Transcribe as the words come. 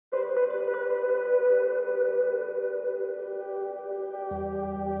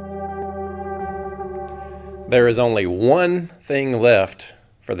There is only one thing left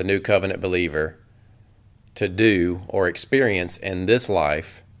for the new covenant believer to do or experience in this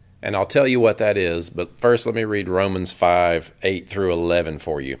life, and I'll tell you what that is, but first let me read Romans 5:8-11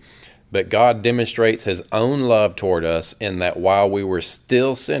 for you. But God demonstrates his own love toward us in that while we were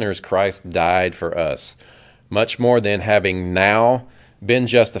still sinners, Christ died for us. Much more than having now been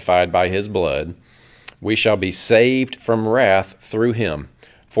justified by his blood, we shall be saved from wrath through him.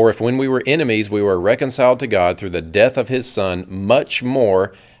 For if when we were enemies, we were reconciled to God through the death of his Son, much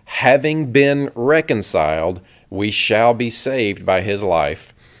more, having been reconciled, we shall be saved by his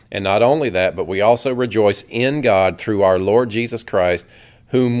life. And not only that, but we also rejoice in God through our Lord Jesus Christ,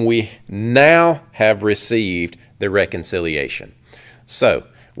 whom we now have received the reconciliation. So,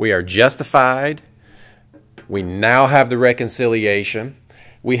 we are justified. We now have the reconciliation.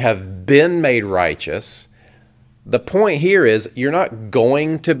 We have been made righteous. The point here is you're not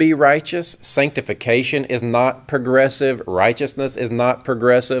going to be righteous. Sanctification is not progressive. Righteousness is not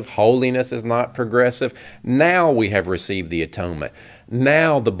progressive. Holiness is not progressive. Now we have received the atonement.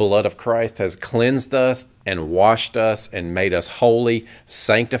 Now the blood of Christ has cleansed us and washed us and made us holy,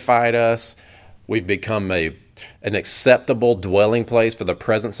 sanctified us. We've become an acceptable dwelling place for the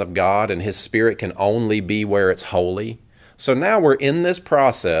presence of God, and his Spirit can only be where it's holy. So now we're in this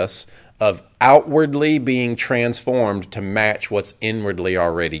process of outwardly being transformed to match what's inwardly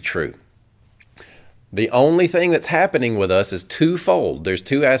already true. The only thing that's happening with us is twofold. There's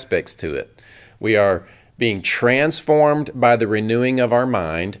two aspects to it. We are being transformed by the renewing of our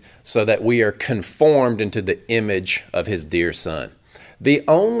mind so that we are conformed into the image of his dear Son. The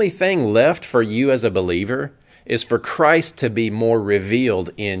only thing left for you as a believer is for Christ to be more revealed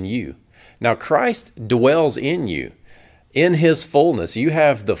in you. Now, Christ dwells in you. In his fullness, you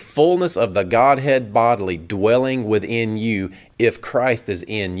have the fullness of the Godhead bodily dwelling within you if Christ is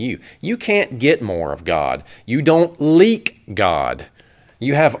in you. You can't get more of God. You don't leak God.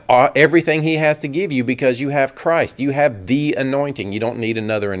 You have everything he has to give you because you have Christ. You have the anointing. You don't need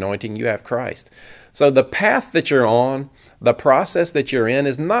another anointing. You have Christ. So the path that you're on, the process that you're in,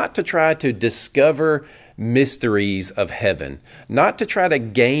 is not to try to discover mysteries of heaven, not to try to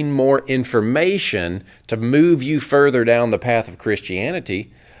gain more information to move you further down the path of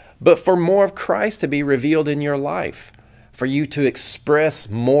Christianity, but for more of Christ to be revealed in your life, for you to express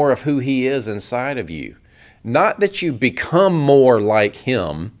more of who he is inside of you. Not that you become more like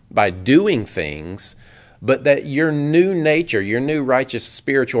him by doing things, but that your new nature, your new righteous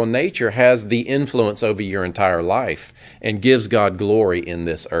spiritual nature has the influence over your entire life and gives God glory in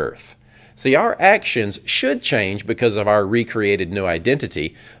this earth. See, our actions should change because of our recreated new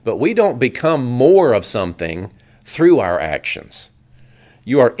identity, but we don't become more of something through our actions.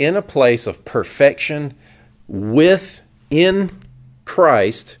 You are in a place of perfection within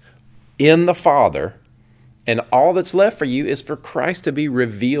Christ, in the Father, and all that's left for you is for Christ to be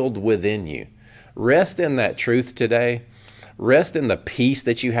revealed within you. Rest in that truth today. Rest in the peace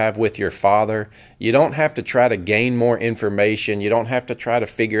that you have with your Father. You don't have to try to gain more information. You don't have to try to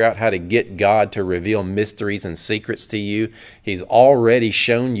figure out how to get God to reveal mysteries and secrets to you. He's already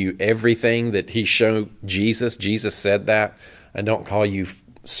shown you everything that he showed Jesus. Jesus said that. I don't call you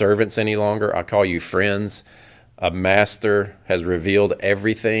servants any longer. I call you friends. A master has revealed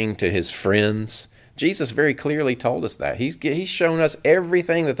everything to his friends. Jesus very clearly told us that. He's shown us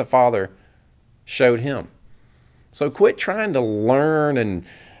everything that the Father showed him. So quit trying to learn and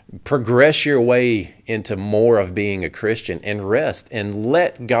progress your way into more of being a Christian, and rest and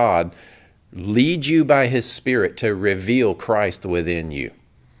let God lead you by his Spirit to reveal Christ within you.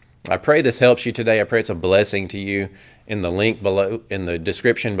 I pray this helps you today. I pray it's a blessing to you. In the link below, in the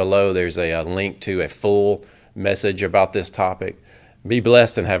description below, there's a link to a full message about this topic. Be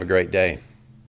blessed and have a great day.